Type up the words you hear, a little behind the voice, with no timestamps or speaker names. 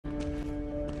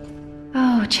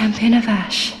Champion of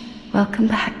Ash, welcome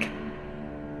back.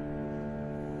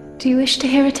 Do you wish to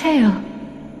hear a tale?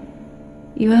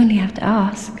 You only have to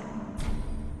ask.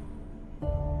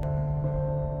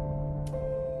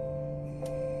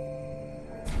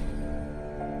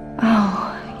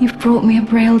 Oh, you've brought me a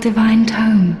Braille Divine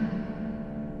Tome.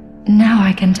 Now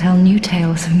I can tell new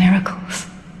tales of miracles.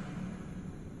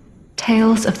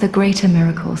 Tales of the greater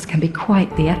miracles can be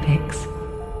quite the epics.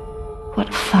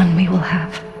 What fun we will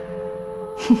have.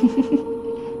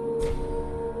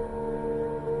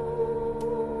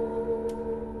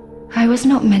 I was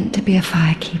not meant to be a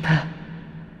firekeeper,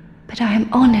 but I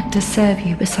am honored to serve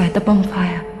you beside the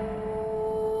bonfire.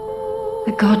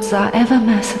 The gods are ever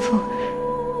merciful.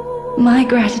 My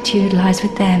gratitude lies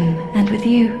with them and with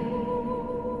you.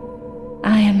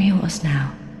 I am yours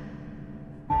now.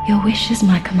 Your wish is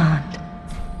my command.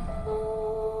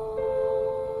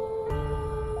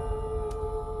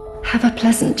 Have a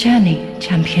pleasant journey,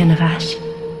 Champion of Ash.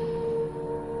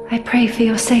 I pray for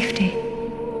your safety.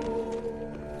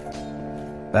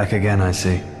 Back again, I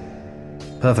see.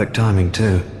 Perfect timing,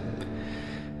 too.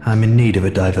 I'm in need of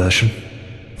a diversion.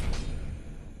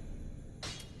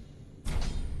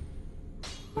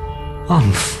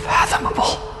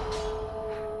 Unfathomable.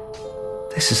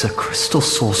 This is a crystal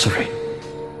sorcery,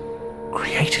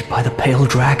 created by the Pale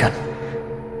Dragon,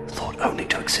 thought only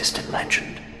to exist in legend.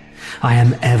 I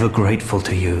am ever grateful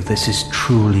to you. This is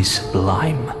truly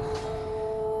sublime.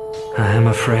 I am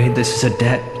afraid this is a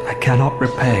debt I cannot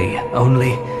repay,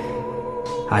 only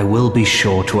I will be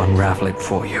sure to unravel it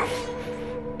for you.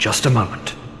 Just a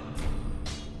moment.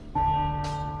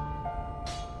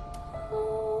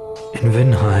 In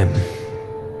Vinheim,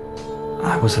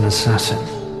 I was an assassin,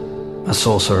 a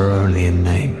sorcerer only in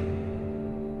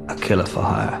name, a killer for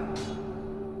hire.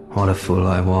 What a fool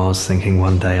I was, thinking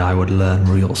one day I would learn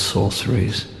real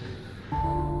sorceries.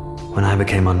 When I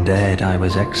became undead, I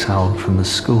was exiled from the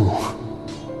school.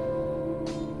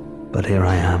 But here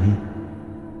I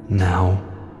am, now,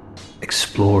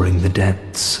 exploring the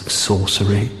depths of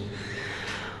sorcery.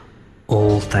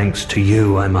 All thanks to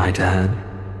you, I might add.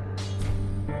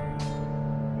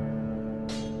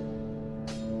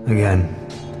 Again,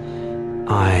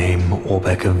 I'm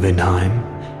Orbeck of Vinheim,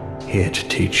 here to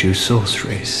teach you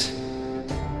sorceries.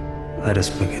 Let us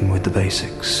begin with the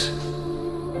basics.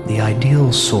 The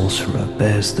ideal sorcerer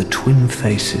bears the twin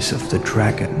faces of the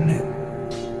dragon.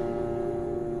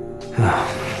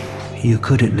 You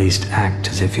could at least act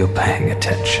as if you're paying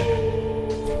attention.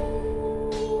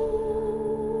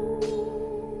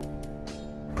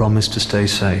 Promise to stay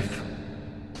safe.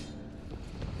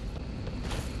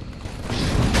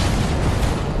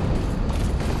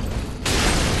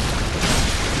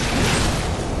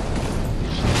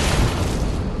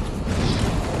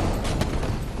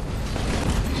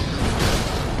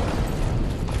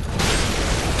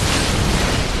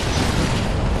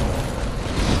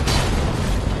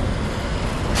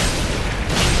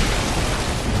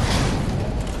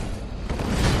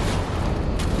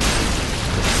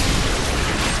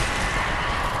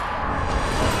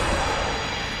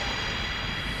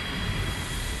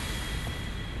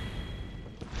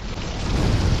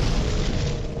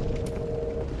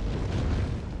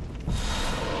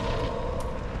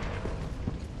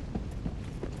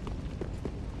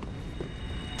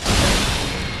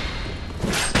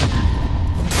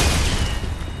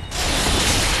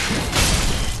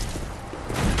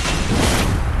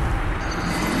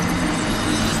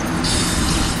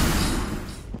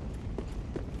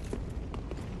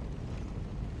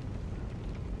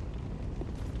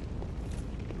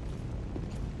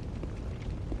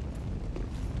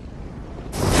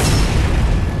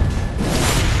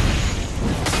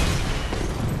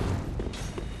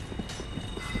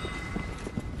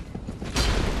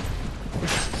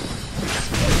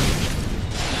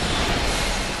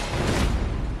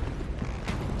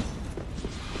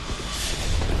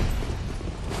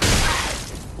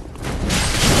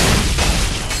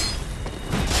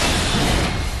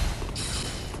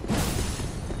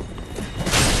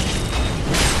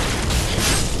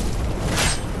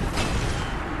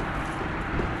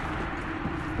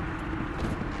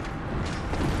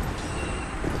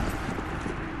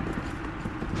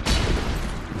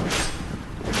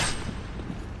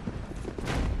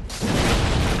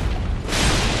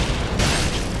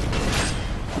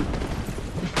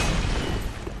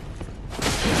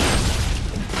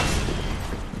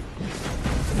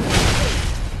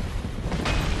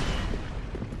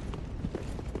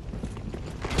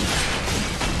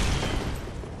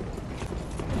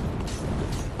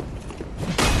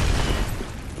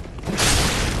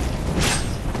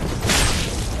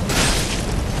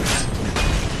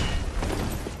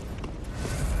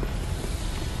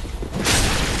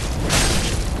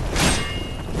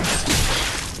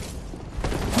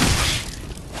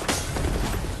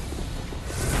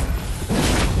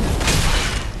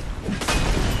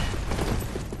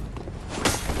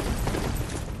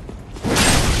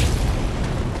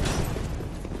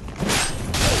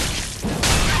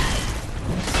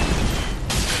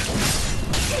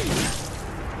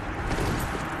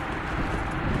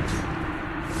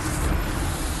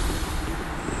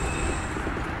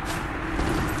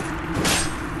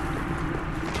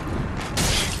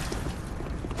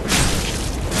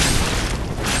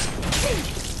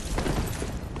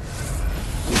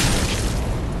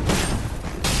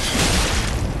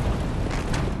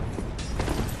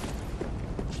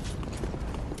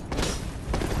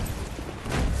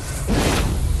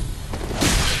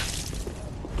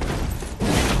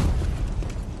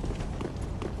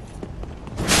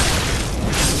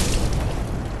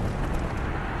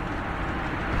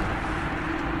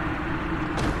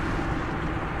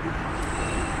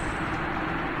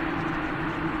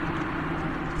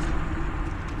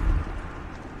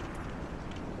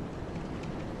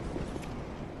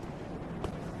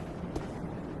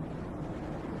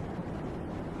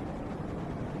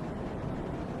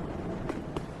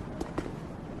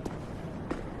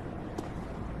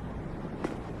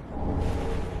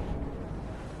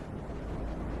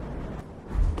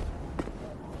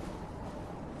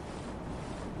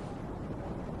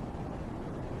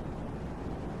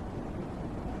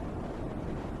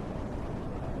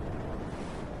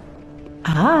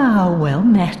 Ah, well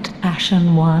met,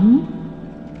 Ashen One.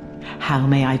 How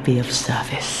may I be of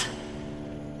service?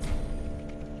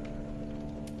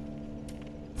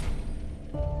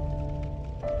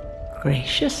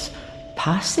 Gracious,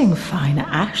 passing fine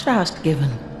ash thou hast given.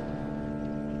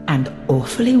 And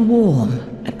awfully warm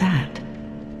at that.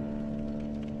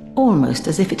 Almost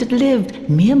as if it had lived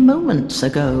mere moments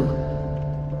ago.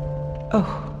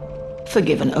 Oh,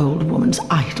 forgive an old woman's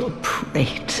idle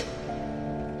prate.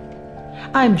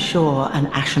 I'm sure an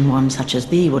Ashen One such as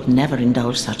thee would never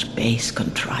indulge such base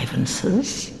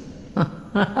contrivances.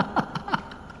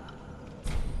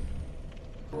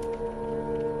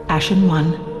 Ashen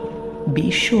One,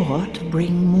 be sure to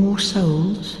bring more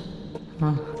souls.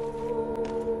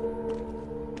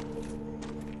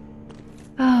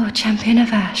 Oh, Champion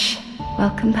of Ash,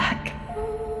 welcome back.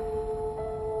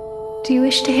 Do you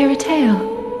wish to hear a tale?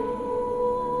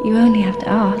 You only have to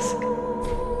ask.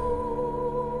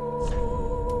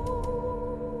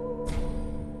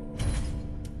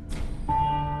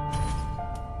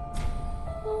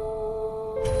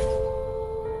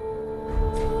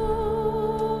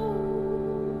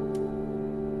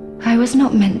 I was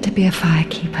not meant to be a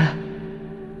firekeeper,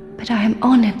 but I am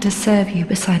honored to serve you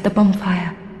beside the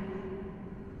bonfire.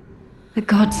 The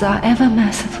gods are ever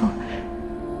merciful.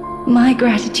 My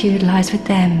gratitude lies with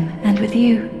them and with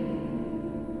you.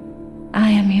 I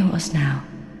am yours now.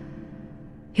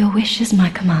 Your wish is my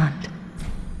command.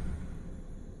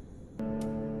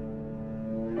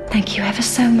 Thank you ever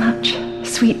so much,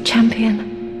 sweet champion.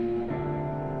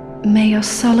 May your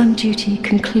solemn duty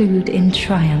conclude in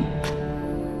triumph.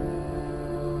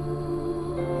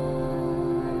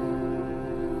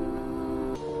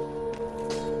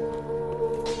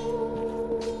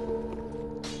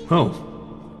 Oh,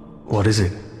 what is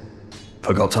it?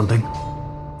 Forgot something?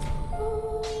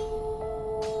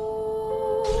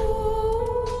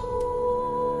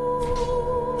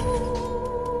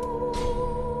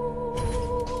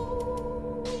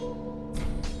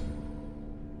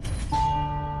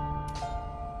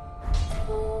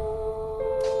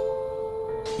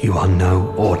 You are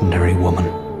no ordinary woman.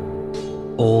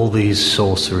 All these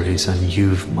sorceries, and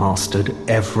you've mastered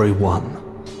every one.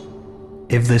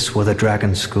 If this were the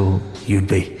Dragon School, you'd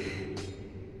be,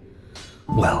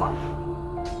 well,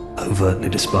 overtly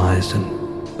despised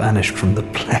and banished from the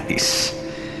place.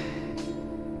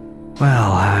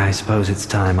 Well, I suppose it's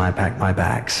time I packed my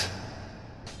bags.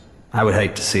 I would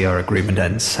hate to see our agreement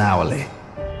end sourly.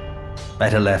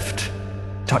 Better left,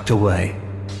 tucked away,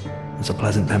 as a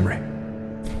pleasant memory.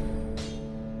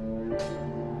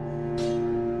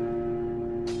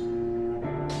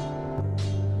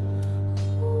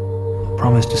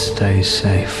 Promise to stay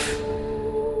safe.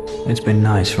 It's been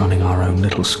nice running our own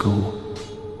little school.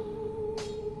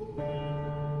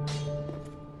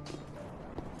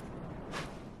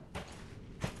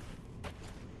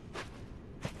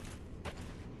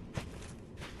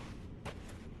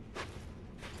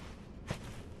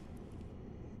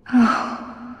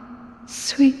 Oh,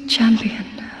 sweet champion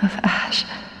of Ash.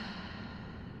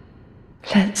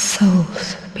 Let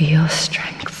souls be your strength.